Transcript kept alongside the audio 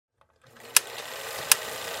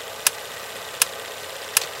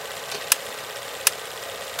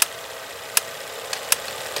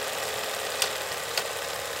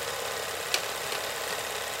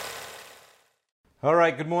All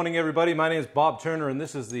right, good morning, everybody. My name is Bob Turner, and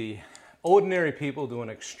this is the Ordinary People Doing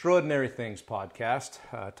Extraordinary Things podcast.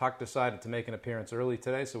 Tuck decided to make an appearance early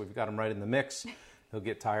today, so we've got him right in the mix. He'll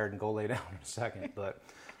get tired and go lay down in a second. But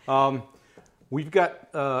we've got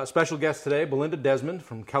a special guest today, Belinda Desmond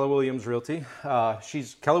from Keller Williams Realty.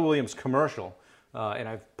 She's Keller Williams Commercial, and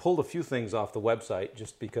I've pulled a few things off the website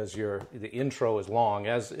just because the intro is long,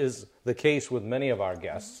 as is the case with many of our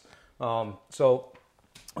guests.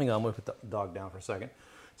 Hang on, I'm going to put the dog down for a second.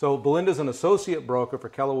 So Belinda's an associate broker for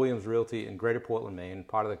Keller Williams Realty in Greater Portland, Maine,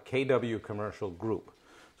 part of the KW Commercial Group.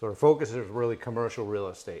 So her focus is really commercial real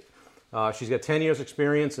estate. She's got 10 years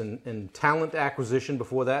experience in talent acquisition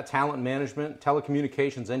before that, talent management,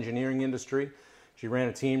 telecommunications engineering industry. She ran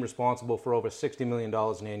a team responsible for over $60 million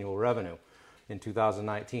in annual revenue in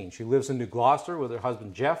 2019. She lives in New Gloucester with her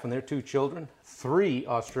husband Jeff and their 2 children, 3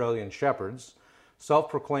 Australian Shepherds,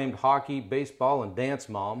 self-proclaimed hockey, baseball, and dance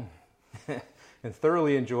mom, and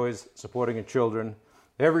thoroughly enjoys supporting her children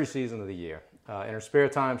every season of the year. In her spare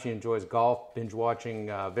time, she enjoys golf, binge-watching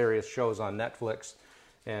various shows on Netflix,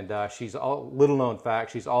 and little known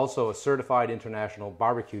fact, she's also a certified international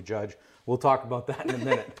barbecue judge. We'll talk about that in a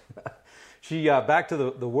minute. Back to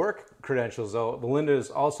the work credentials, though. Belinda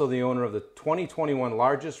is also the owner of the 2021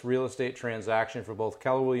 largest real estate transaction for both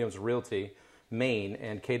Keller Williams Realty Maine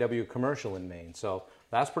and KW Commercial in Maine. So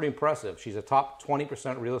that's pretty impressive. She's a top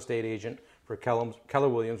 20% real estate agent for Keller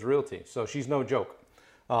Williams Realty. So she's no joke.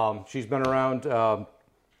 She's been around a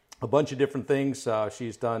bunch of different things.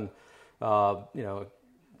 She's done,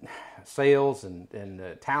 sales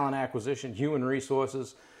and talent acquisition, human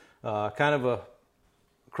resources, kind of a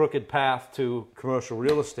crooked path to commercial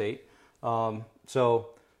real estate.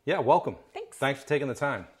 Welcome. Thanks for taking the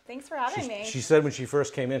time. Thanks for having me. She said when she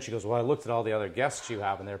first came in, she goes, well, I looked at all the other guests you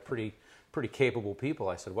have, and they're pretty capable people.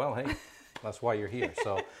 I said, well, hey, that's why you're here.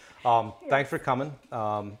 So thanks for coming.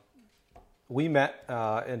 We met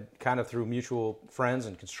and kind of through mutual friends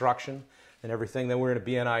and construction and everything. Then we're in a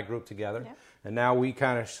BNI group together. Yep. And now we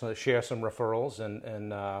kind of share some referrals.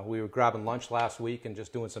 And we were grabbing lunch last week and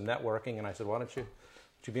just doing some networking. And I said, why don't you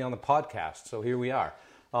be on the podcast? So here we are.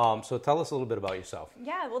 So tell us a little bit about yourself.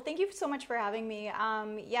 Yeah, well, thank you so much for having me.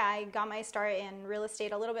 I got my start in real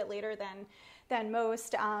estate a little bit later than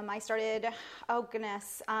most. I started, I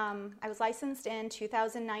was licensed in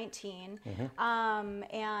 2019,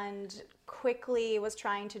 and quickly was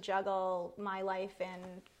trying to juggle my life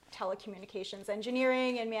in telecommunications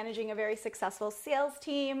engineering and managing a very successful sales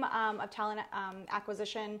team of talent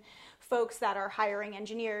acquisition folks that are hiring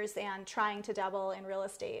engineers and trying to dabble in real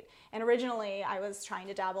estate. And originally I was trying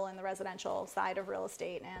to dabble in the residential side of real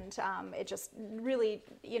estate, and it just really,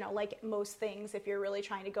 like most things, if you're really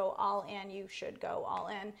trying to go all in, you should go all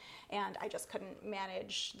in. And I just couldn't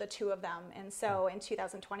manage the 2 of them. And so in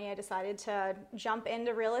 2020, I decided to jump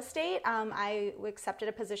into real estate. I accepted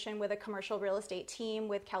a position with a commercial real estate team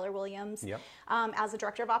with Keller Williams as a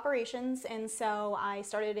director of operations. And so I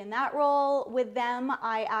started in that role with them.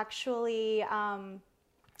 I actually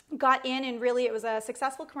got in, and really it was a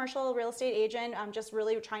successful commercial real estate agent, just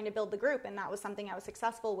really trying to build the group, and that was something I was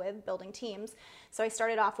successful with, building teams. So I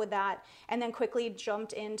started off with that, and then quickly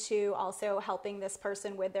jumped into also helping this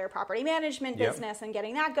person with their property management business and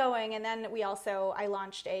getting that going. And then I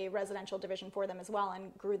launched a residential division for them as well,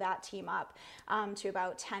 and grew that team up to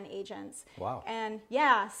about 10 agents. Wow. And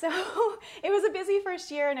so it was a busy first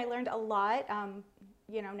year, and I learned a lot.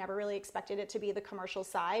 Never really expected it to be the commercial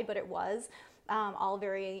side, but it was all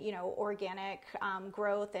very, organic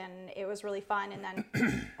growth, and it was really fun. And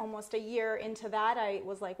then almost a year into that, I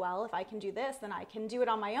was like, well, if I can do this, then I can do it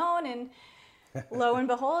on my own. And lo and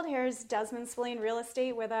behold, here's Desmond Real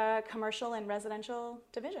Estate with a commercial and residential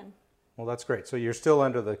division. Well, that's great. So you're still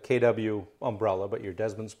under the KW umbrella, but you're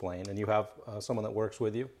Desmond Splain, and you have someone that works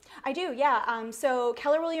with you? I do, yeah. So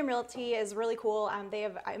Keller Williams Realty is really cool.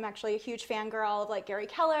 I'm actually a huge fangirl of like Gary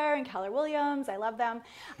Keller and Keller Williams. I love them.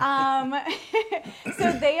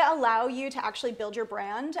 So they allow you to actually build your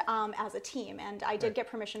brand as a team. And I did get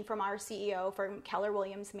permission from our CEO from Keller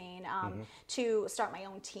Williams Maine to start my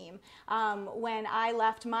own team. When I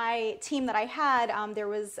left my team that I had, there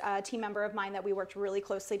was a team member of mine that we worked really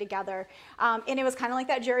closely together. And it was kind of like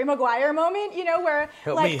that Jerry Maguire moment, where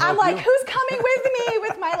I'm like, who's coming with me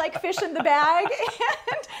with my fish in the bag?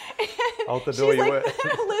 And out the door she's you like, went.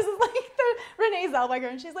 Liz is like the Renee Zellweger,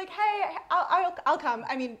 and she's like, hey, I'll come.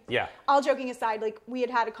 I mean, all joking aside, we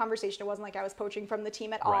had a conversation. It wasn't like I was poaching from the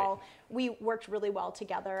team at all. We worked really well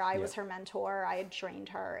together. I was her mentor. I had trained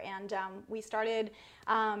her, and we started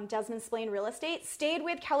Desmond Splain Real Estate. Stayed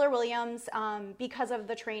with Keller Williams because of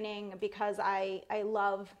the training, because I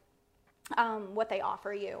love what they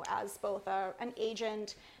offer you as both an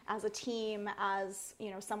agent, as a team, as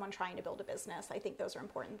someone trying to build a business. I think those are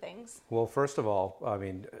important things. Well, first of all, I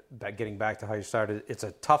mean, getting back to how you started, it's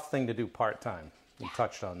a tough thing to do part-time. You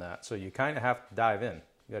touched on that. So you kind of have to dive in.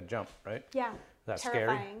 You got to jump, right? Yeah. That's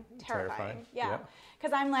terrifying. scary? Terrifying. Yeah.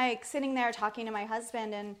 Because I'm like sitting there talking to my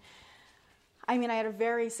husband, and I mean, I had a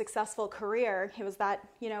very successful career. It was that,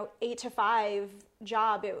 8 to 5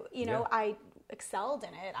 job. I excelled in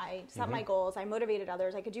it. I set my goals. I motivated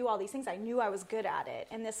others. I could do all these things. I knew I was good at it.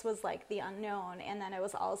 And this was like the unknown. And then it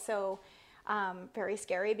was also very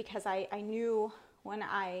scary because I knew when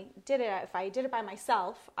I did it, if I did it by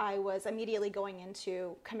myself, I was immediately going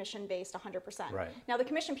into commission-based 100%. Right. Now, the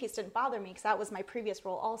commission piece didn't bother me because that was my previous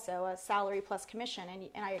role also, a salary plus commission,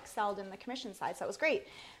 and I excelled in the commission side, so that was great.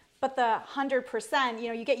 But the 100%,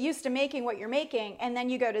 you get used to making what you're making, and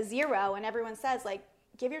then you go to 0, and everyone says, like,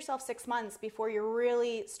 give yourself 6 months before you're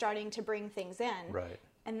really starting to bring things in. Right.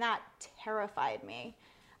 And that terrified me.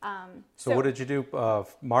 So what did you do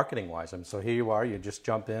marketing-wise? I mean, so here you are, you just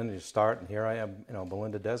jump in, you start, and here I am,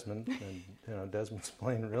 Belinda Desmond, and Desmond's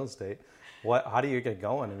playing real estate. How do you get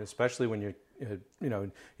going? And especially when you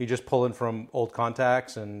just pull in from old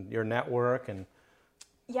contacts and your network, and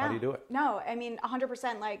how do you do it? No, I mean,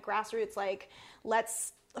 100% like grassroots, like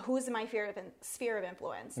who's in my sphere of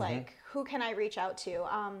influence? Like, who can I reach out to?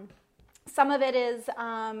 Some of it is,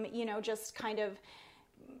 just kind of,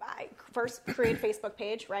 I first create a Facebook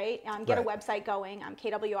page, right? Get a website going.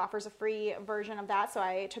 KW offers a free version of that, so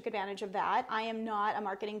I took advantage of that. I am not a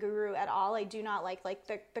marketing guru at all. I do not like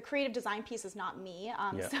the creative design piece is not me.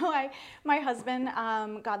 So my husband,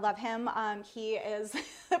 God love him, he is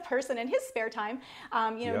the person in his spare time,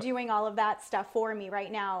 doing all of that stuff for me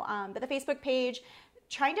right now. But the Facebook page,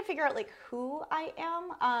 trying to figure out like who I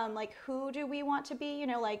am, like who do we want to be,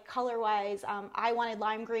 like color wise. I wanted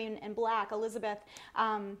lime green and black. Elizabeth,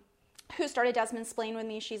 who started Desmond Splain with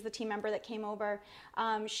me, she's the team member that came over.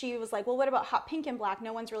 She was like, well, what about hot pink and black?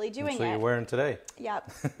 No one's really doing it. So you're wearing today.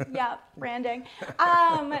 Yep, branding.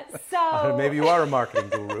 So maybe you are a marketing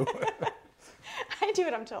guru. I do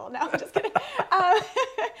what I'm told. No, I'm just kidding.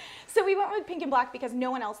 So we went with pink and black because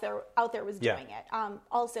no one else out there was doing it.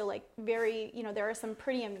 Also, like very, there are some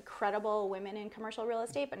pretty incredible women in commercial real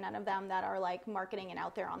estate, but none of them that are like marketing and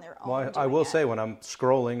out there on their own. Well, I will say when I'm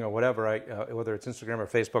scrolling or whatever, whether it's Instagram or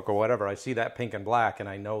Facebook or whatever, I see that pink and black, and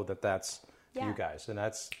I know that that's you guys. And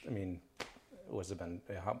that's, I mean, what's it been?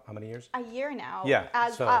 How many years? A year now. Yeah.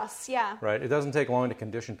 As us, yeah. Right. It doesn't take long to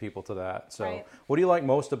condition people to that. So, what do you like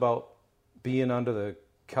most about being under the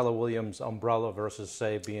Keller Williams umbrella versus,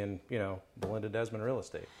 say, being, Belinda Desmond Real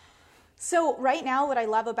Estate? So right now, what I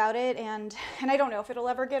love about it, and I don't know if it'll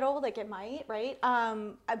ever get old, like it might, right?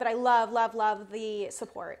 But I love the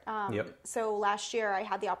support. So last year, I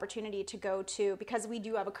had the opportunity to go to, because we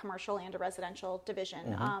do have a commercial and a residential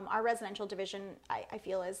division. Our residential division, I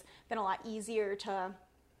feel, has been a lot easier to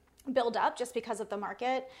build up just because of the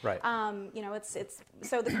market. Right. It's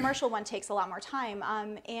so the commercial one takes a lot more time.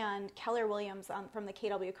 And Keller Williams from the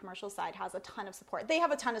KW commercial side has a ton of support. They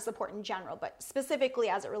have a ton of support in general, but specifically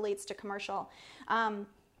as it relates to commercial.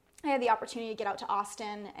 I had the opportunity to get out to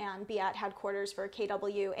Austin and be at headquarters for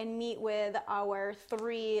KW and meet with our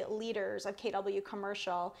 3 leaders of KW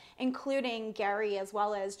Commercial, including Gary as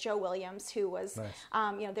well as Joe Williams, who was,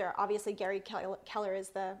 they're obviously Gary Keller is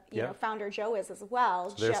the founder. Joe is as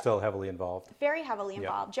well. So they're still heavily involved. Very heavily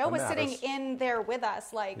involved. Joe was sitting in there with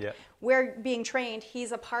us, we're being trained.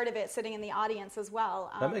 He's a part of it, sitting in the audience as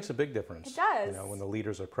well. That makes a big difference. It does. When the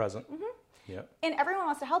leaders are present. Yeah. And everyone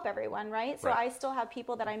wants to help everyone, right? So I still have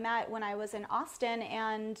people that I met when I was in Austin,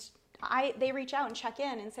 and they reach out and check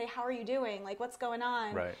in and say, how are you doing? Like, what's going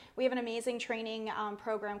on? Right. We have an amazing training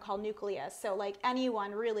program called Nucleus. So like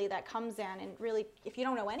anyone really that comes in, and really, if you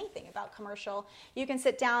don't know anything about commercial, you can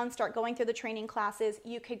sit down, start going through the training classes.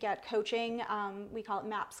 You could get coaching. We call it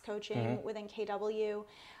MAPS coaching within KW.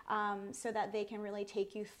 So that they can really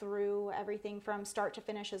take you through everything from start to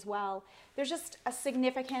finish as well. There's just a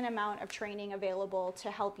significant amount of training available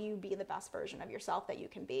to help you be the best version of yourself that you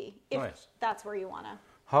can be, if that's where you want to.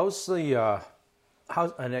 How's the,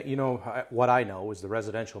 what I know is the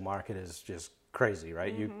residential market is just crazy,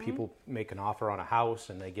 right? People make an offer on a house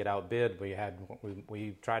and they get outbid.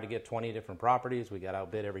 We tried to get 20 different properties. We got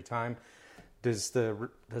outbid every time. Does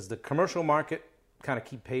the commercial market kind of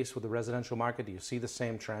keep pace with the residential market? Do you see the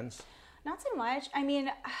same trends? Not so much. I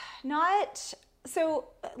mean, so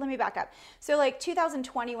let me back up. So like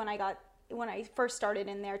 2020 when I got when I first started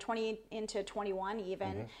in there, 20 into 21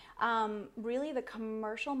 even, really the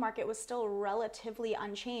commercial market was still relatively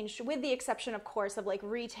unchanged, with the exception, of course, of like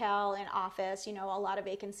retail and office, you know, a lot of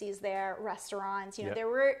vacancies there, restaurants, you know, there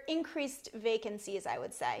were increased vacancies, I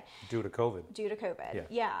would say. Due to COVID.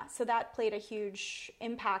 Yeah. So that played a huge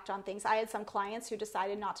impact on things. I had some clients who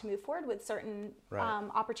decided not to move forward with certain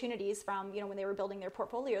opportunities from, you know, when they were building their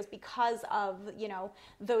portfolios because of, you know,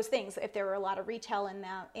 those things. If there were a lot of retail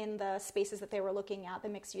in the spaces that they were looking at, the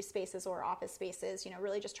mixed use spaces or office spaces, you know,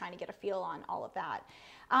 really just trying to get a feel on all of that.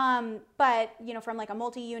 But, you know, from like a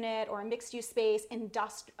multi-unit or a mixed use space,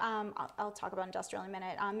 I'll talk about industrial in a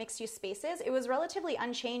minute, mixed use spaces, it was relatively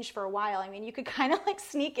unchanged for a while. I mean, you could kind of like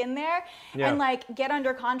sneak in there and like get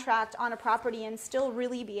under contract on a property and still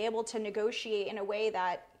really be able to negotiate in a way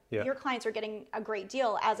that your clients are getting a great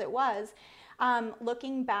deal as it was.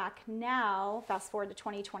 Looking back now, fast forward to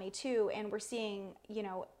 2022, and we're seeing, you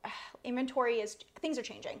know, things are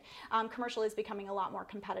changing. Commercial is becoming a lot more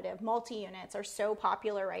competitive. Multi-units are so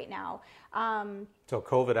popular right now. So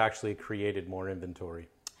COVID actually created more inventory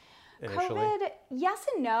initially? COVID, yes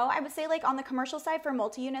and no. I would say like on the commercial side for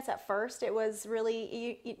multi-units at first, it was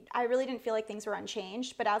really, I really didn't feel like things were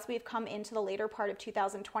unchanged. But as we've come into the later part of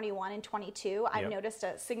 2021 and 22, I've noticed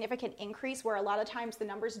a significant increase where a lot of times the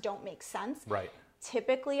numbers don't make sense. Right.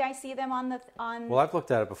 Typically, I see them on. Well, I've looked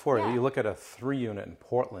at it before. Yeah. You look at a 3-unit in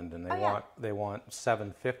Portland, and they want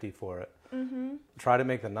 $750 for it. Mm-hmm. Try to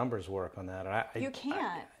make the numbers work on that. You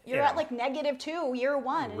can't. You're at like -2 year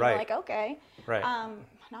one, and you're like, okay. Right.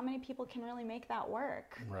 Not many people can really make that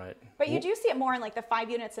work. Right. But you do see it more in like the 5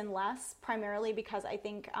 units and less, primarily because I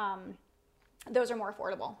think those are more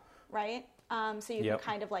affordable, right? So you can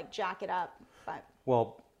kind of like jack it up. But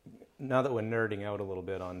well, now that we're nerding out a little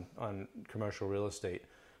bit on commercial real estate,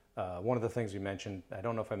 one of the things you mentioned, I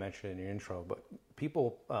don't know if I mentioned it in your intro, but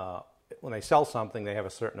people, when they sell something, they have a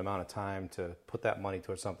certain amount of time to put that money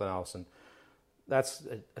towards something else. And that's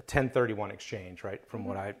a 1031 exchange, right? From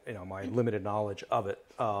what my limited knowledge of it.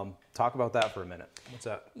 Talk about that for a minute. What's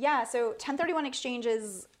that? Yeah, so 1031 exchange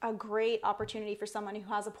is a great opportunity for someone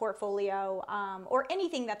who has a portfolio or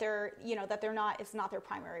anything that it's not their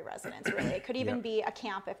primary residence, really. It could even be a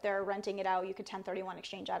camp if they're renting it out. You could 1031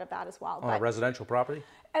 exchange out of that as well. On a residential property?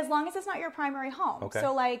 As long as it's not your primary home. Okay.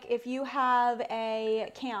 So like if you have a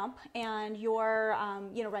camp and you're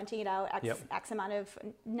renting it out X amount of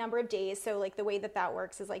number of days. So like the way that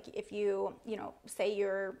works is like if you say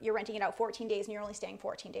you're renting it out 14 days and you're only staying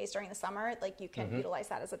 14 days during the summer, like you can utilize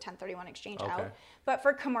that as a 1031 exchange out. But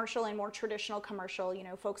for commercial and more traditional commercial, you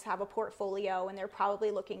know, folks have a portfolio and they're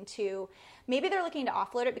probably looking to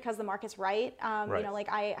offload it because the market's right. You know, like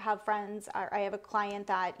I have a client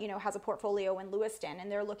that, you know, has a portfolio in Lewiston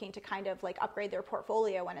and they're looking to kind of like upgrade their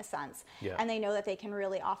portfolio in a sense. Yeah. And they know that they can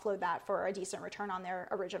really offload that for a decent return on their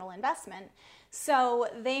original investment. So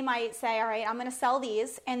they might say, all right, I'm going to sell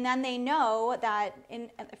these. And then they know that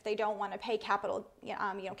if they don't want to pay capital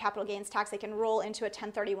gains tax, they can roll into a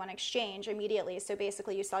 1031 exchange immediately. So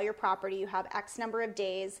basically you sell your property, you have X number of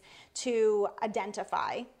days to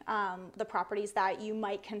identify the properties that you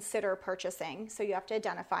might consider purchasing. So you have to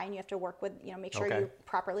identify and you have to work with, you know, make sure you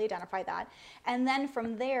properly identify that. And then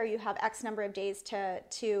from there you have X number of days to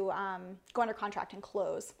go under contract and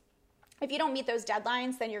close. If you don't meet those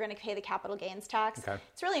deadlines, then you're going to pay the capital gains tax. Okay.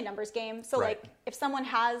 It's really a numbers game. So like if someone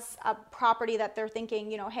has a property that they're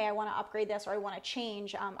thinking, you know, hey, I want to upgrade this or I want to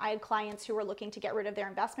change. I had clients who were looking to get rid of their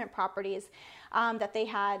investment properties that they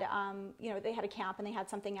had, they had a camp and they had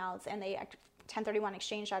something else and they 1031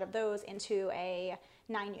 exchanged out of those into a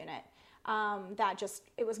 9-unit.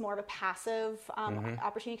 It was more of a passive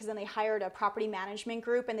opportunity because then they hired a property management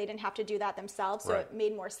group and they didn't have to do that themselves. So it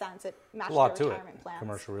made more sense. It matched their retirement plans.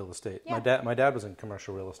 Commercial real estate. Yeah. My dad was in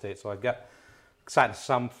commercial real estate, so I've got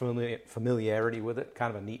some familiarity with it.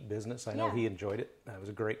 Kind of a neat business. I know he enjoyed it. It was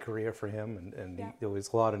a great career for him, and there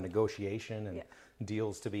was a lot of negotiation and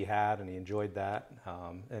deals to be had, and he enjoyed that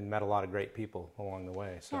and met a lot of great people along the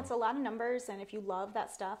way. So. Yeah, it's a lot of numbers, and if you love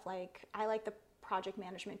that stuff, like I like the project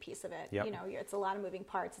management piece of it. Yep. You know, it's a lot of moving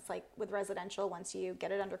parts. It's like with residential, once you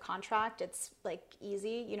get it under contract, it's like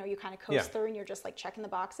easy. You know, you kind of coast through and you're just like checking the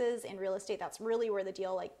boxes. In real estate, that's really where the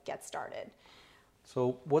deal like gets started.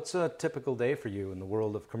 So what's a typical day for you in the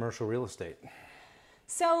world of commercial real estate?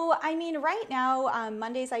 So, I mean, right now,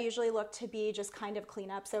 Mondays I usually look to be just kind of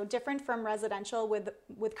cleanup. So different from residential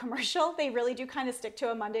with commercial, they really do kind of stick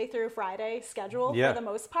to a Monday through Friday schedule for the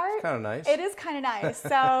most part. Kind of nice. It is kind of nice.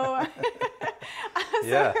 So,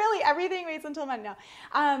 so really everything waits until Monday. No.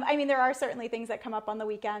 I mean, there are certainly things that come up on the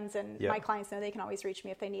weekends, and my clients know they can always reach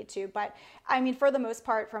me if they need to. But I mean, for the most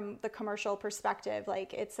part, from the commercial perspective,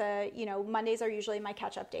 like it's Mondays are usually my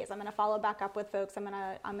catch-up days. I'm going to follow back up with folks. I'm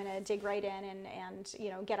gonna dig right in and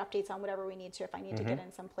get updates on whatever we need to. If I need to get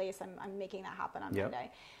in some place, I'm making that happen on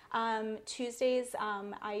Monday. Tuesdays,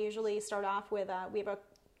 I usually start off with we have a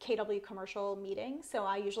KW commercial meeting, so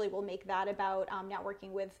I usually will make that about networking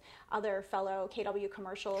with other fellow KW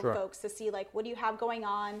commercial folks to see like, what do you have going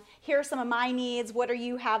on? Here are some of my needs. What do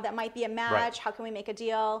you have that might be a match? Right. How can we make a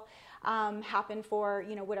deal happen for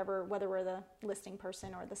whatever, whether we're the listing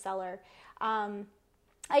person or the seller.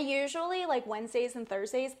 I usually, like Wednesdays and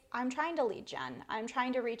Thursdays, I'm trying to lead gen. I'm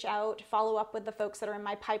trying to reach out, follow up with the folks that are in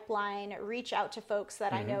my pipeline, reach out to folks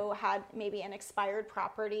that I know had maybe an expired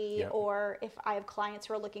property, or if I have clients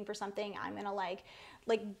who are looking for something, I'm going to like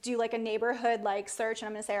do like a neighborhood like search, and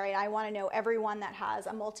I'm going to say, all right, I want to know everyone that has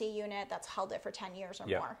a multi-unit that's held it for 10 years or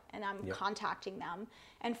more, and I'm contacting them.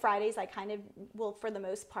 And Fridays, I kind of will, for the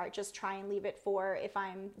most part, just try and leave it for if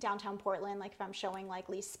I'm downtown Portland, like if I'm showing like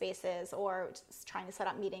leased spaces, or just trying to set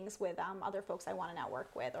up meetings with other folks I want to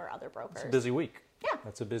network with, or other brokers. It's a busy week. Yeah.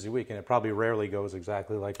 That's a busy week, and it probably rarely goes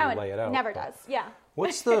exactly like you lay it out. It never does, yeah.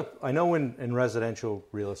 I know in residential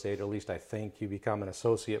real estate, or at least I think, you become an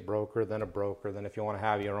associate broker, then a broker, then if you want to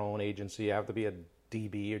have your own agency, you have to be a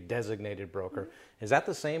DB or designated broker. Is that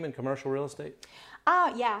the same in commercial real estate?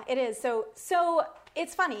 Yeah, it is. So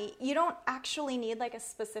it's funny. You don't actually need like a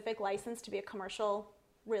specific license to be a commercial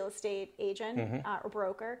real estate agent or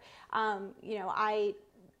broker.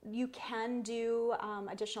 You can do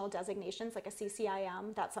additional designations like a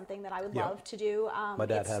CCIM. That's something that I would love to do. My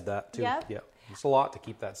dad had that too. Yeah. It's a lot to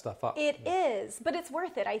keep that stuff up. It is, but it's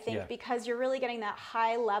worth it, I think, because you're really getting that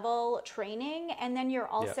high level training. And then you're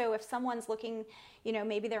also, if someone's looking,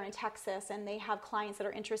 maybe they're in Texas and they have clients that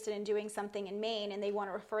are interested in doing something in Maine and they want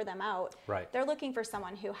to refer them out. Right. They're looking for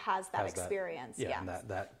someone who has that experience. And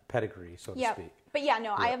that pedigree, so to speak. But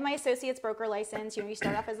I have my associate's broker license. You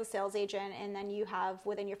start off as a sales agent, and then you have,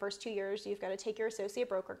 within your first 2 years, you've got to take your associate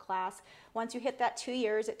broker class. Once you hit that 2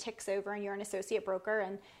 years, it ticks over and you're an associate broker,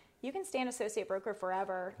 and you can stay an associate broker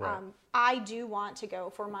forever. Right. I do want to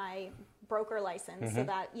go for my broker license so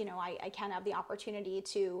that, I can have the opportunity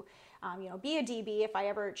to, be a DB if I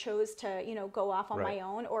ever chose to, go off on my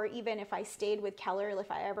own, or even if I stayed with Keller, if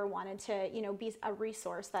I ever wanted to, be a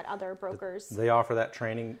resource that other brokers. They offer that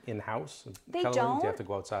training in-house? They Keller, don't. You have to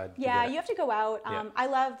go outside. Yeah, you have to go out. I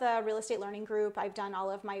love the Real Estate Learning Group. I've done all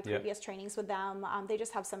of my previous trainings with them. They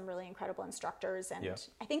just have some really incredible instructors. And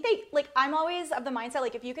I think I'm always of the mindset,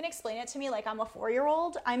 like if you can explain it to me like I'm a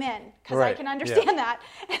 4-year-old, I'm in, because I can understand that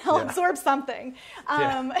and I'll absorb something.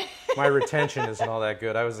 My retention isn't all that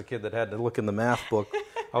good. I was a kid that had to look in the math book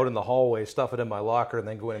out in the hallway, stuff it in my locker, and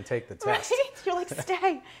then go in and take the test. Right? You're like,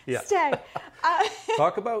 stay.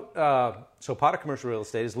 Talk about, so part of commercial real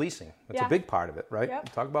estate is leasing. It's a big part of it, right?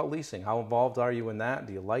 Yep. Talk about leasing. How involved are you in that?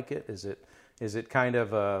 Do you like it? Is it kind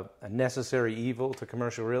of a necessary evil to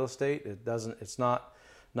commercial real estate? It's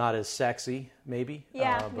not as sexy, maybe.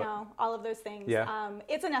 All of those things. Yeah.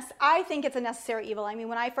 I think it's a necessary evil. I mean,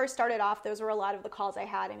 when I first started off, those were a lot of the calls I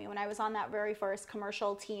had. I mean, when I was on that very first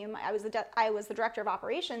commercial team, I was the director of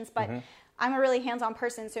operations, but I'm a really hands-on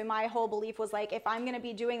person. So my whole belief was like, if I'm going to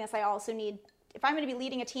be doing this, if I'm going to be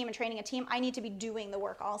leading a team and training a team, I need to be doing the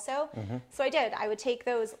work also. So I did. I would take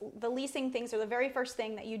the leasing things are the very first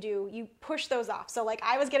thing that you do. You push those off. So like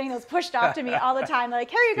I was getting those pushed off to me all the time. Like,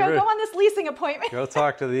 here you go on this leasing appointment. Go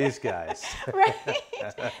talk to these guys. Right?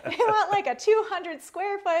 They want like a 200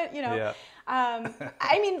 square foot,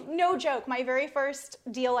 I mean, no joke. My very first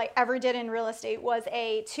deal I ever did in real estate was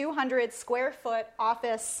a 200 square foot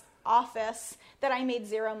office that I made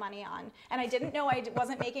zero money on, and I didn't know I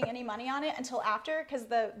wasn't making any money on it until after, because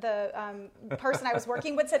the person I was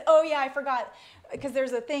working with said, "Oh yeah, I forgot," because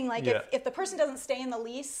there's a thing like if the person doesn't stay in the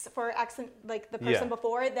lease for X, like the person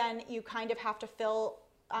before, then you kind of have to fill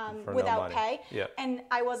without pay. And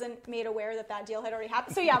I wasn't made aware that deal had already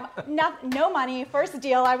happened. So no money. First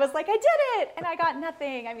deal, I was like, I did it, and I got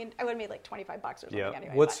nothing. I mean, I would have made like $25 or something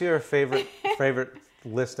anyway. What's your favorite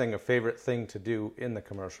listing, a favorite thing to do in the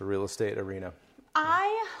commercial real estate arena?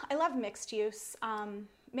 I love mixed use.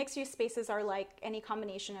 Mixed use spaces are like any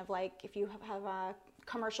combination of like if you have a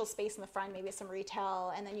commercial space in the front, maybe some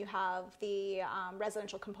retail, and then you have the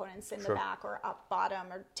residential components in the Sure. back or up,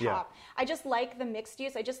 bottom, or Yeah. top. I just like the mixed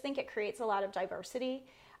use. I just think it creates a lot of diversity,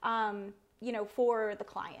 for the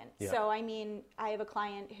client. Yeah. So, I mean, I have a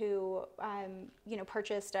client who,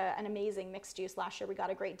 purchased an amazing mixed use last year. We got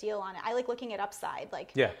a great deal on it. I like looking at upside,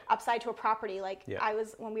 upside to a property.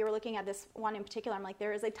 When we were looking at this one in particular, I'm like,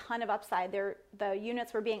 there is a ton of upside there. The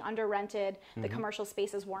units were being under rented. The commercial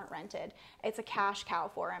spaces weren't rented. It's a cash cow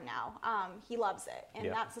for him now. He loves it.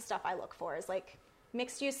 And that's the stuff I look for, is like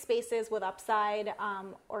mixed use spaces with upside,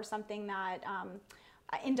 or something that,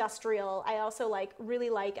 industrial. I also really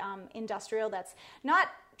like industrial that's not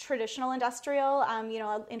traditional industrial.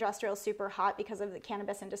 Industrial is super hot because of the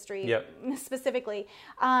cannabis industry specifically.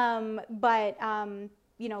 Like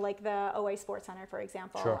the OA Sports Center, for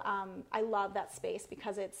example. Sure. I love that space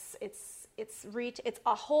because it's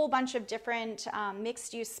a whole bunch of different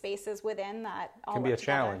mixed use spaces within that all Can be a work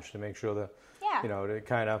together. challenge to make sure that, to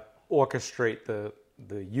kind of orchestrate the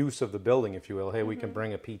use of the building, if you will. Hey, we can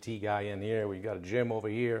bring a PT guy in here. We got a gym over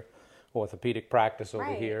here, orthopedic practice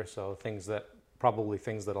over here. So things that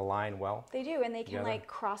align well. They do, and they can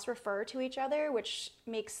cross-refer to each other, which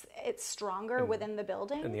makes it stronger within the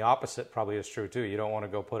building. And the opposite probably is true too. You don't want to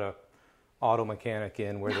go put a auto mechanic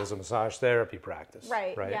in where there's a massage therapy practice.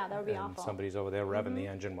 Right. Yeah, that would be awful. Somebody's over there revving the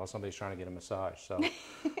engine while somebody's trying to get a massage. So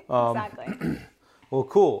Exactly. well,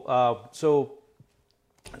 cool. So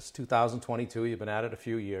it's 2022. You've been at it a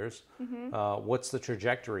few years. What's the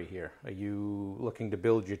trajectory here? Are you looking to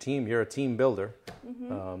build your team? You're a team builder,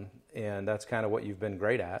 and that's kind of what you've been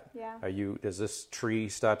great at. Yeah. Does this tree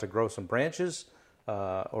start to grow some branches,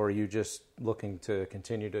 or are you just looking to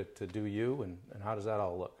continue to do you? And how does that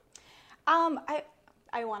all look?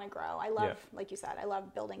 I want to grow. I love, like you said, I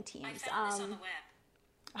love building teams. I found this on the web.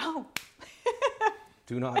 Oh,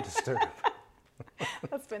 Do not disturb.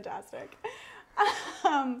 that's fantastic.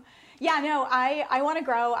 I want to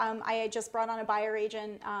grow. I just brought on a buyer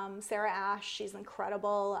agent, Sarah Ash. She's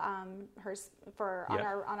incredible. On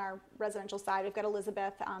our residential side, we've got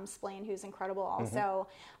Elizabeth Splain, who's incredible also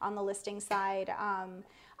on the listing side.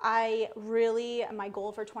 My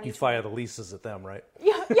goal for 2020. You fire the leases at them, right?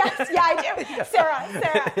 Yes, I do. Sarah.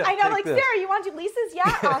 Yeah, I know, like this. Sarah, you want to do leases?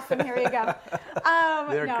 Yeah, awesome. Here you go.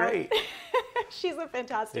 They're great. She's a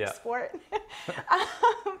fantastic sport.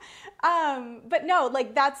 But no,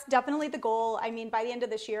 that's definitely the goal. I mean, by the end of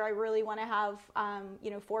this year, I really want to have,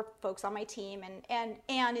 4 folks on my team. And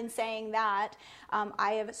in saying that,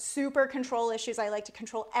 I have super control issues. I like to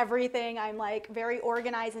control everything. I'm very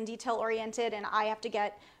organized and detail oriented, and I have to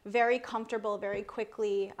get very comfortable very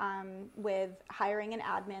quickly with hiring an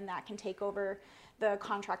admin that can take over the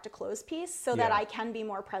contract to close piece so that I can be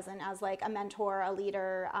more present as a mentor, a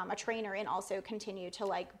leader, a trainer, and also continue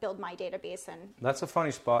to build my database. And that's a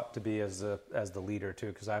funny spot to be as the leader too,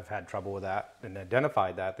 because I've had trouble with that and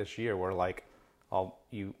identified that this year where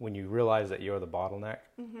when you realize that you're the bottleneck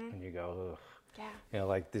and you go, ugh,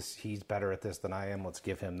 he's better at this than I am. Let's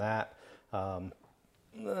give him that.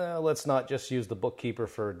 Let's not just use the bookkeeper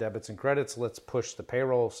for debits and credits. Let's push the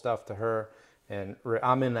payroll stuff to her. And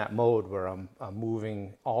I'm in that mode where I'm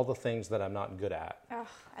moving all the things that I'm not good at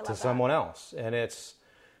to someone else. And it's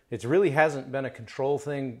really hasn't been a control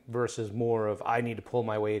thing versus more of I need to pull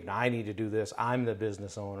my weight and I need to do this. I'm the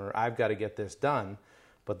business owner. I've got to get this done.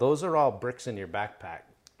 But those are all bricks in your backpack.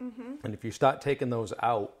 And if you start taking those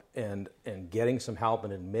out and getting some help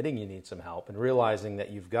and admitting you need some help and realizing that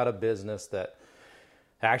you've got a business that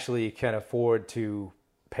actually can afford to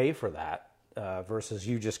pay for that, versus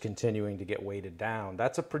you just continuing to get weighted down,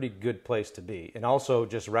 that's a pretty good place to be. And also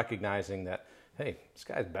just recognizing that, hey, this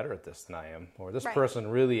guy's better at this than I am, or this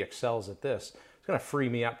person really excels at this. It's going to free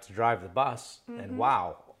me up to drive the bus. And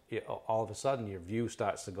wow, all of a sudden your view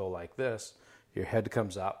starts to go like this. Your head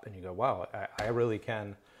comes up and you go, wow, I really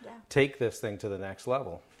can take this thing to the next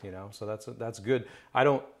level. So that's good.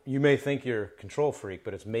 You may think you're a control freak,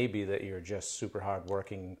 but it's maybe that you're just super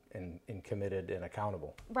hardworking and committed and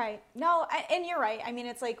accountable. Right. No, and you're right. I mean,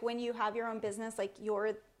 it's when you have your own business,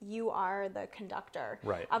 you are the conductor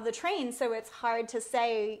of the train. So it's hard to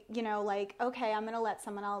say, okay, I'm going to let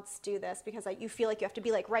someone else do this because you feel like you have to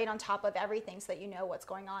be right on top of everything so that you know what's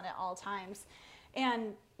going on at all times.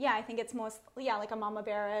 And I think it's most, like a mama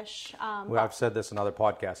bearish. I've said this in other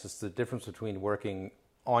podcasts. It's the difference between working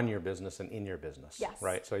on your business and in your business. Yes.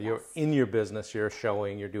 Right. So you're in your business, you're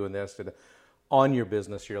showing, you're doing this. On your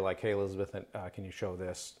business, you're like, hey, Elizabeth, can you show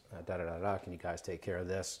this? Can you guys take care of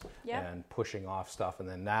this? And pushing off stuff. And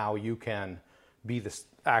then now you can be the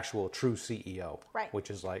actual true CEO. Right.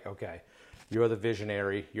 Which is okay, you're the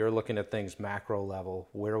visionary. You're looking at things macro level.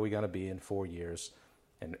 Where are we going to be in 4 years?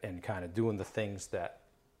 and kind of doing the things that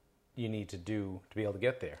you need to do to be able to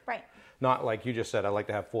get there. Right. Not like you just said, I'd like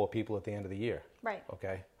to have 4 people at the end of the year. Right.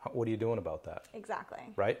 Okay. What are you doing about that? Exactly.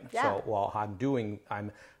 Right. Yeah. So while I'm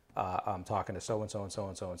talking to so and so and so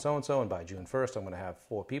and so and so and so, and by June 1st, I'm going to have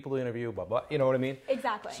 4 people to interview. Blah blah. You know what I mean?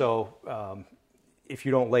 Exactly. So if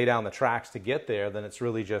you don't lay down the tracks to get there, then it's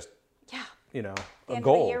really just the a end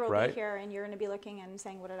goal, of the year will right? be here, and you're going to be looking and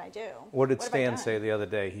saying, "What did I do?" What did have I Stan done? say the other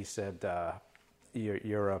day? He said,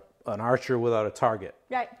 "You're an archer without a target."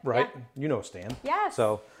 Right. Right. Yeah. You know Stan. Yes.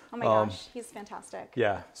 So. Oh my gosh, he's fantastic.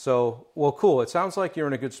 Yeah. So, well, cool. It sounds like you're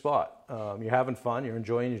in a good spot. You're having fun. You're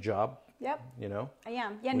enjoying your job. Yep. You know. I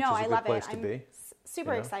am. Yeah. Which No, is a I good love place it. to I'm be,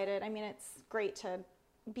 super excited. I mean, it's great to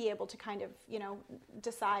be able to kind of,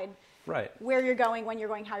 decide where you're going, when you're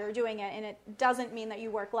going, how you're doing it. And it doesn't mean that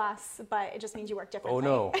you work less, but it just means you work differently.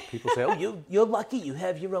 Oh no. People say, "Oh, you're lucky. You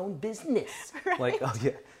have your own business." Right. Like, oh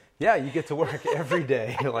yeah. Yeah, you get to work every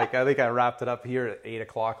day. Like, I think I wrapped it up here at 8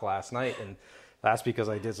 o'clock last night, and that's because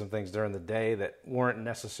I did some things during the day that weren't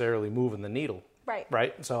necessarily moving the needle. Right.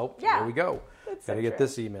 Right? So, Yeah. here we go. That's Got to so get true.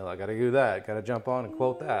 this email. I got to do that. Got to jump on and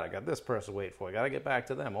quote that. I got this person waiting for. I got to get back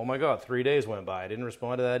to them. Oh my God, 3 days went by. I didn't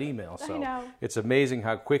respond to that email. So I know. it's amazing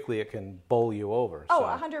how quickly it can bowl you over. Oh,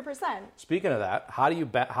 So, 100%. speaking of that,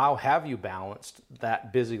 how have you balanced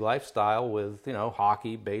that busy lifestyle with,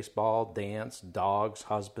 hockey, baseball, dance, dogs,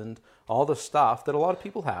 husband, all the stuff that a lot of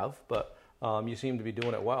people have, but you seem to be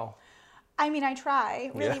doing it well. I mean, I try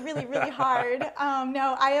really hard.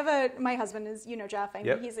 No, my husband is, Jeff. I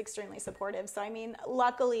mean, he's extremely supportive. So, I mean,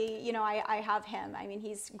 luckily, I have him. I mean,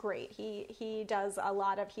 he's great. He does a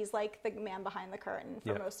lot of, he's like the man behind the curtain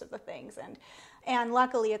for most of the things. And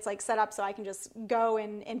luckily it's like set up so I can just go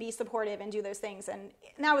and be supportive and do those things. And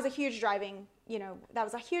that was a huge driving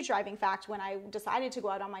fact when I decided to go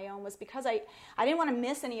out on my own, was because I didn't want to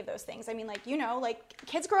miss any of those things. I mean,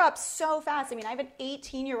 kids grow up so fast. I mean, I have an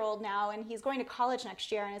 18-year-old now, and he's going to college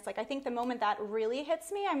next year. And it's like, I think the moment that really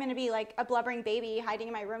hits me, I'm going to be like a blubbering baby hiding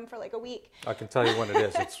in my room for like a week. I can tell you when it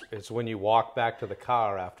is. It's when you walk back to the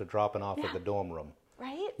car after dropping off at the dorm room.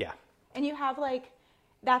 Right? Yeah. And you have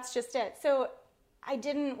that's just it. So I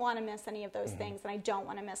didn't want to miss any of those things, and I don't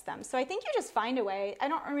want to miss them. So I think you just find a way. I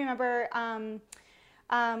don't remember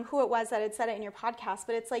who it was that had said it in your podcast,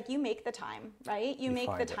 but it's like you make the time, right? You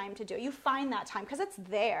make the time to do it. You find that time because it's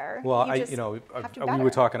there. Well, we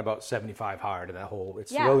were talking about 75 hard and that whole,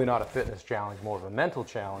 it's really not a fitness challenge, more of a mental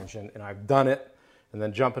challenge. And I've done it, and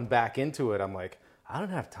then jumping back into it, I'm like, I don't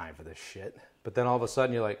have time for this shit. But then all of a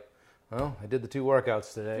sudden you're like, well, I did the 2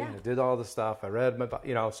 workouts today. Yeah. I did all the stuff. I read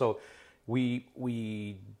so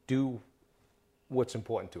we do what's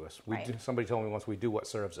important to us. Somebody told me once, we do what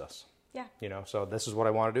serves us. Yeah. So this is what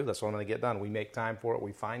I want to do. That's what I'm going to get done. We make time for it.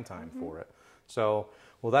 We find time for it. So,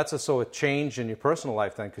 well, that's a change in your personal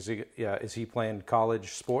life then, because is he playing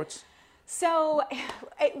college sports? So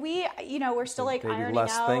we're still like maybe ironing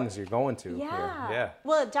less out things you're going to. Yeah. Here. Yeah.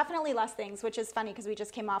 Well, definitely less things, which is funny because we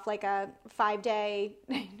just came off like a 5-day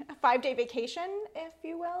vacation, if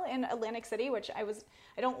you will, in Atlantic City, which I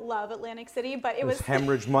don't love Atlantic City, but it was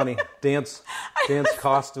hemorrhage money, dance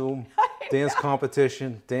costume, dance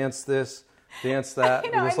competition, dance this, dance that. I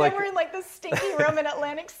know, and then we're in like this stinky room in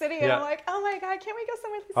Atlantic City, and I'm like, oh my God, can't we go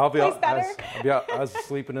someplace better? I was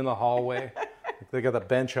sleeping in the hallway. They got the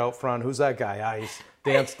bench out front. Who's that guy? He's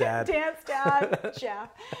Dance Dad. Dance Dad, Jeff.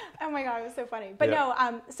 Oh my God, it was so funny. But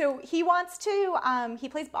so he wants to, he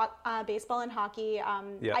plays baseball and hockey.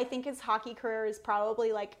 I think his hockey career is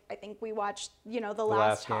probably I think we watched, the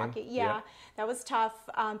last hockey. Yeah, that was tough.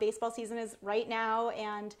 Baseball season is right now,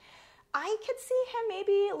 and I could see him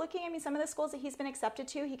maybe looking at some of the schools that he's been accepted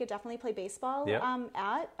to. He could definitely play baseball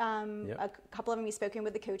at. A couple of them he's spoken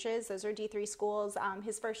with the coaches. Those are D3 schools.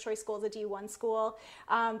 His first choice school is a D1 school.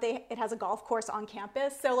 It has a golf course on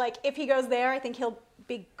campus. So if he goes there, I think he'll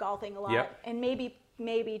be golfing a lot and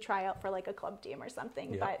maybe try out for a club team or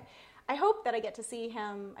something. But I hope that I get to see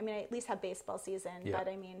him. I mean, I at least have baseball season, but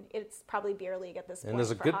I mean, it's probably beer league at this point. And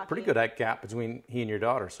there's a pretty good gap between he and your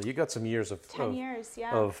daughter. So you got some years of 10 years,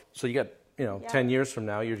 so you got 10 years from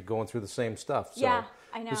now, you're going through the same stuff. So yeah,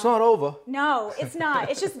 I know. It's not over. No, it's not.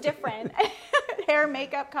 It's just different. Hair,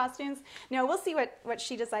 makeup, costumes. No, we'll see what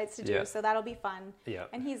she decides to do. Yeah. So that'll be fun. Yeah.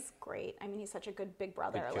 And he's great. I mean, he's such a good big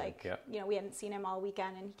brother. Good kid, We hadn't seen him all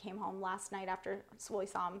weekend, and he came home last night after. Well, we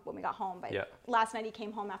saw him when we got home, but last night he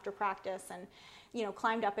came home after practice and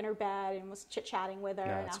climbed up in her bed and was chit-chatting with her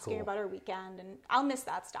and asking her about her weekend. And I'll miss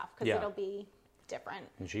that stuff because it'll be different.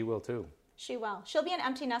 And she will too. She will. She'll be an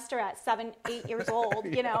empty nester at 7, 8 years old,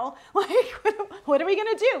 what are we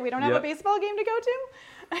going to do? We don't have a baseball game to go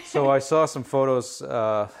to? So I saw some photos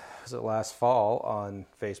was it last fall on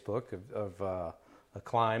Facebook of a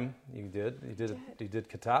climb you did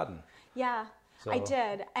Katahdin. Yeah, So. I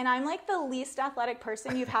did. And I'm like the least athletic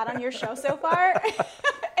person you've had on your show so far.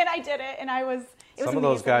 And I did it, and it was Some of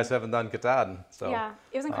those guys haven't done Katahdin. So yeah,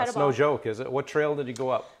 it was incredible. It's no joke, is it? What trail did you go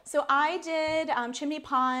up? So I did Chimney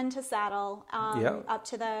Pond to Saddle, up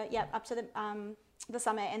to the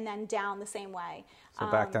summit, and then down the same way. So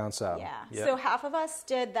back down Saddle. Yeah. Yep. So half of us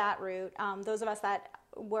did that route. Those of us that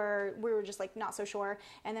we were just like not so sure,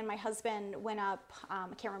 and then my husband went up. I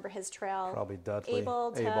can't remember his trail. Probably Dudley.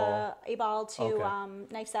 Able to Okay.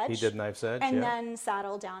 Knife's Edge. He did Knife's Edge, and then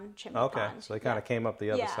Saddle down Chimney Pond. Okay, so they kind of came up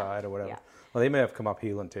the other Yeah. side or whatever. Yeah. Well, they may have come up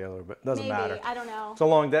Heelan Taylor, but it doesn't Maybe, matter. I don't know. It's a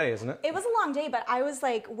long day, isn't it? It was a long day, but I was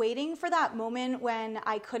like waiting for that moment when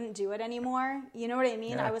I couldn't do it anymore. You know what I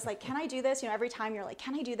mean? Yeah. I was like, can I do this? You know, every time you're like,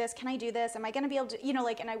 can I do this? Can I do this? Am I going to be able to, you know,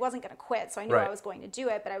 like, and I wasn't going to quit. So I knew Right. I was going to do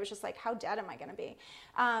it, but I was just like, how dead am I going to be?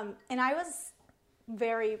 And I was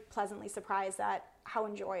very pleasantly surprised at how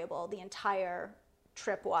enjoyable the entire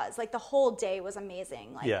trip was. Like the whole day was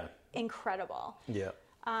amazing. Like incredible. Yeah.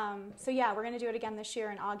 So yeah, we're gonna do it again this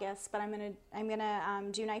year in August, but I'm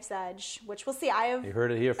gonna do Knife's Edge, which we'll see. You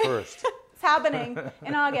heard it here first. It's happening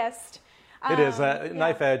in August. It is.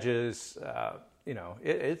 Knife Edge is,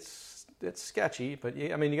 it's sketchy, but you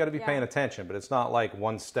got to be paying attention. But it's not like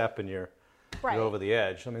one step and you're over the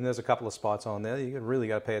edge. I mean, there's a couple of spots on there you really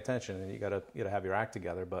got to pay attention, and you got to have your act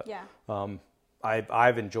together. But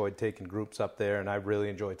I've enjoyed taking groups up there, and I really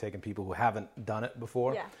enjoy taking people who haven't done it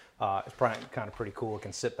before. Yeah. It's probably kind of pretty cool.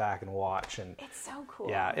 Can sit back and watch, and It's so cool.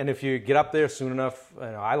 yeah. And if you get up there soon enough,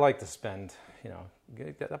 I like to spend,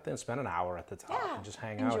 get up there and spend an hour at the top and just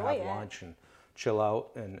hang out, have lunch, and chill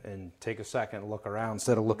out, and take a second and look around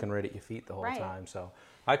instead of looking right at your feet the whole time. So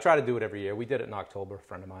I try to do it every year. We did it in October, a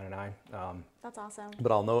friend of mine and I. That's awesome.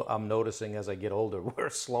 But I'm noticing as I get older,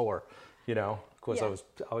 we're slower. Of course, I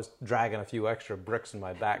was dragging a few extra bricks in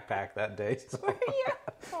my backpack that day. So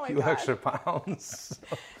Oh a few extra pounds.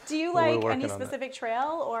 Do you like any specific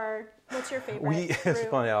trail, or what's your favorite? It's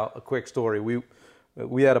funny. A quick story.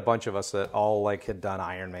 We had a bunch of us that all had done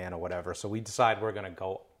Ironman or whatever. So we decided we're going to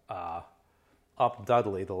go up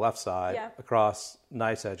Dudley, the left side, across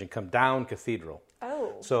Knife's Edge, and come down Cathedral.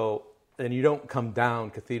 Oh. So, and you don't come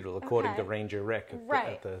down Cathedral, according to Ranger Rick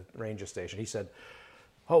at the ranger station. He said,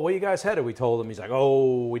 "Oh, where you guys headed?" We told him. He's like,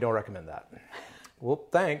 "Oh, we don't recommend that." Well,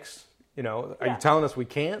 thanks. Are you telling us we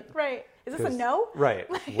can't? Right. Is this a no? Right.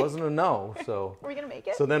 It wasn't a no. So are we going to make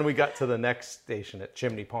it? So then we got to the next station at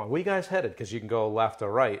Chimney Pond. Where you guys headed? Because you can go left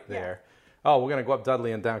or right there. Oh, we're going to go up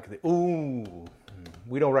Dudley and down. Ooh,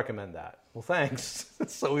 we don't recommend that. Well, thanks.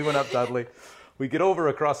 So we went up Dudley. We get over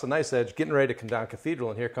across the Knife's Edge, getting ready to come down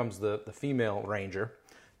Cathedral, and here comes the female ranger.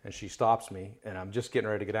 And she stops me, and I'm just getting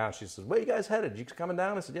ready to get down. She says, "Where you guys headed? You coming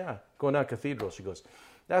down?" I said, "Yeah, going down Cathedral." She goes,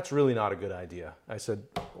 "That's really not a good idea." I said,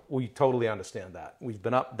 "We totally understand that. We've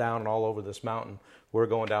been up, down, and all over this mountain. We're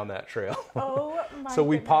going down that trail." Oh, my So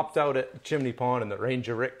we goodness. popped out at Chimney Pond, and the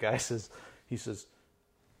Ranger Rick guy says,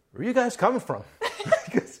 "Where are you guys coming from?"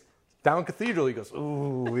 He goes, "Down Cathedral." He goes,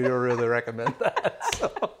 "Ooh, we don't really recommend that."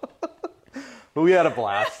 But we had a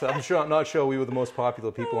blast. I'm not sure we were the most popular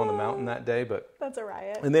people on the mountain that day, but that's a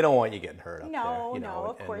riot. And they don't want you getting hurt up there. No,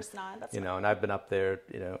 of course not. That's and I've been up there,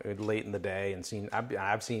 late in the day and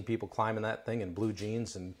I've seen people climbing that thing in blue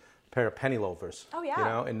jeans and a pair of penny loafers. Oh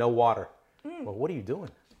yeah. And no water. Well, what are you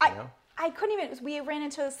doing? I couldn't even. We ran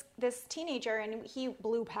into this teenager, and he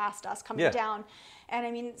blew past us coming down.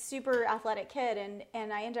 And super athletic kid,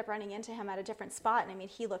 and I ended up running into him at a different spot, and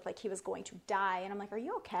he looked like he was going to die. And I'm like, "Are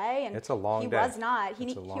you okay?" And it's a long day. He was not. He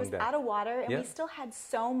was out of water, and we still had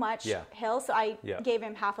so much hill. So I gave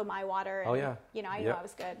him half of my water. And, I knew I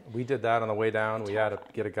was good. We did that on the way down. We had to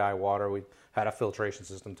get a guy water. We had a filtration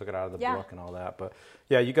system, took it out of the brook and all that. But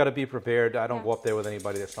you got to be prepared. I don't go up there with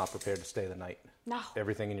anybody that's not prepared to stay the night. No.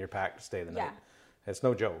 Everything in your pack to stay the night. It's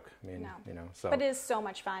no joke. So. But it is so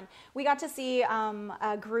much fun. We got to see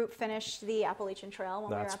a group finish the Appalachian Trail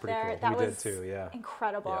when we were up there. Cool. That we was did too,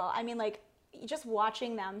 incredible. Yeah. Just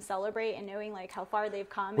watching them celebrate and knowing how far they've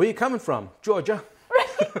come. Where are you coming from? Georgia.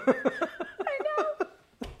 I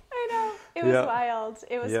know. It was wild.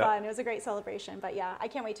 It was fun. It was a great celebration. But I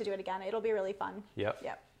can't wait to do it again. It'll be really fun.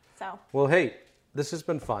 Yep. So. Well, hey, this has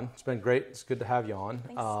been fun. It's been great. It's good to have you on.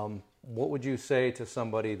 Thanks. What would you say to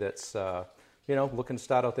somebody that's looking to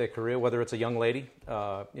start out their career, whether it's a young lady,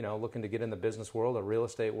 looking to get in the business world or real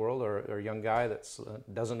estate world, or a young guy that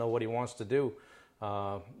doesn't know what he wants to do?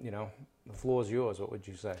 The floor is yours. What would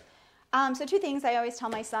you say? So two things I always tell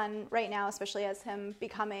my son right now, especially as him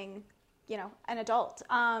becoming, an adult,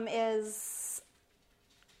 is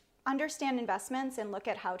understand investments and look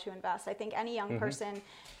at how to invest. I think any young person,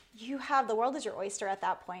 the world is your oyster at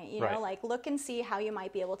that point, you know, Right. like look and see how you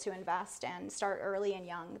might be able to invest and start early and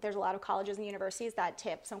young. There's a lot of colleges and universities that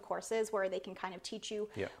tip some courses where they can kind of teach you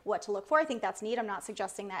what to look for. I think that's neat. I'm not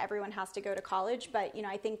suggesting that everyone has to go to college, but you know,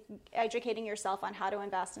 I think educating yourself on how to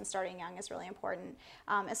invest and starting young is really important.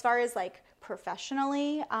 As far as like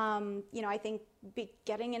professionally, you know, I think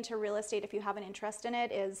getting into real estate, if you have an interest in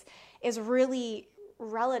it, is really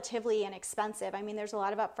relatively inexpensive. I mean, there's a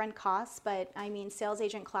lot of upfront costs, but I mean, sales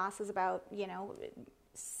agent class is about, you know,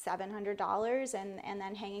 $700, and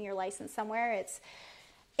then hanging your license somewhere,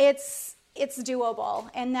 it's doable.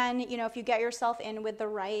 And then, you know, if you get yourself in with the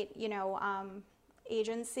right, you know,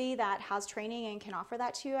 agency that has training and can offer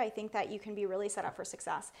that to you, I think that you can be really set up for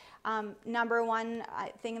success. Number one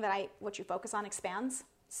thing what you focus on expands.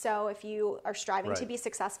 So if you are striving to be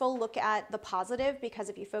successful, look at the positive, because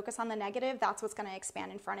if you focus on the negative, that's what's going to expand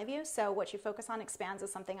in front of you. So what you focus on expands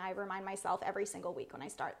is something I remind myself every single week when I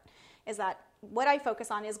start, is that what I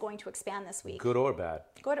focus on is going to expand this week. Good or bad.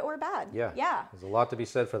 Good or bad. Yeah. Yeah. There's a lot to be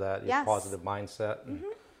said for that. Yes. Positive mindset. And,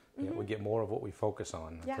 you know, we get more of what we focus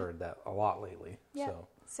on. I've heard that a lot lately. Yeah.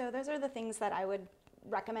 So those are the things that I would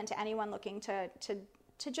recommend to anyone looking to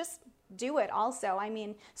just do it also. I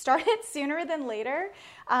mean, start it sooner than later.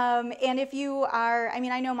 And if you are, I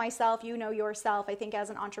mean, I know myself, you know yourself, I think as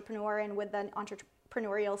an entrepreneur and with an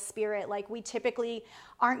entrepreneurial spirit, like we typically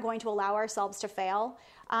aren't going to allow ourselves to fail.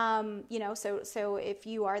 You know, so if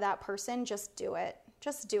you are that person, just do it.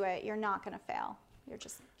 Just do it. You're not going to fail.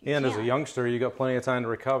 And as a youngster, you got plenty of time to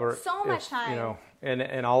recover. So much time. You know,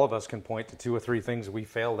 and all of us can point to 2 or 3 things we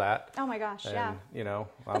failed at. Oh my gosh, and, you know,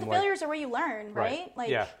 but the failures are where you learn, right?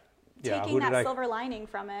 Like taking that silver lining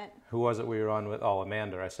from it. Who was it we were on with? Oh,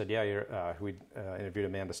 Amanda. I said, we interviewed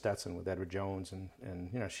Amanda Stetson with Edward Jones, and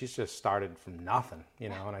you know, she's just started from nothing, you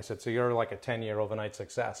know. And I said, so you're like a 10-year overnight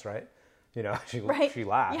success, right? You know, she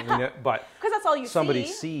laughed. Yeah. I mean, but because that's all you somebody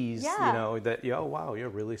see. sees, you know, that oh wow, you're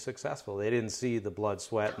really successful. They didn't see the blood,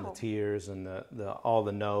 sweat, and the tears, and the all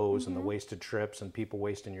the no's and the wasted trips, and people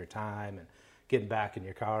wasting your time, and getting back in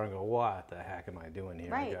your car and go, what the heck am I doing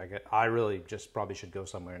here? Right. I really just probably should go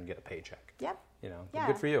somewhere and get a paycheck. Yep. You know,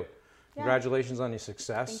 good for you. Congratulations on your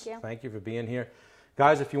success. Thank you. Thank you for being here.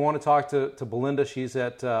 Guys, if you want to talk to Belinda, she's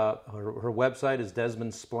at, her website is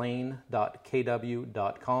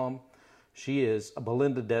desmondsplain.kw.com. She is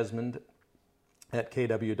Belinda Desmond at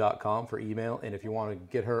kw.com for email. And if you want to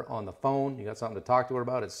get her on the phone, you got something to talk to her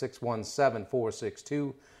about, it's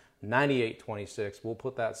 617-462-9826. We'll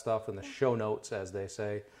put that stuff in the show notes, as they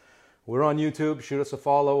say. We're on YouTube. Shoot us a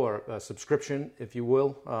follow or a subscription, if you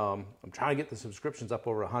will. I'm trying to get the subscriptions up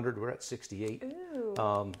over 100. We're at 68.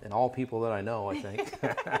 And all people that I know, I think.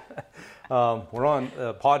 We're on,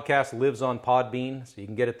 podcast lives on Podbean, so you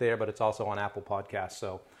can get it there, but it's also on Apple Podcasts.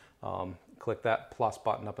 So click that plus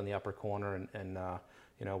button up in the upper corner, and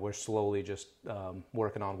you know, we're slowly just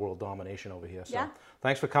working on world domination over here. So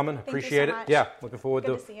thanks for coming. Appreciate it. Much. Yeah, looking forward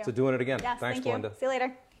to to doing it again. Yes, Thanks, Belinda. See you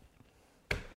later.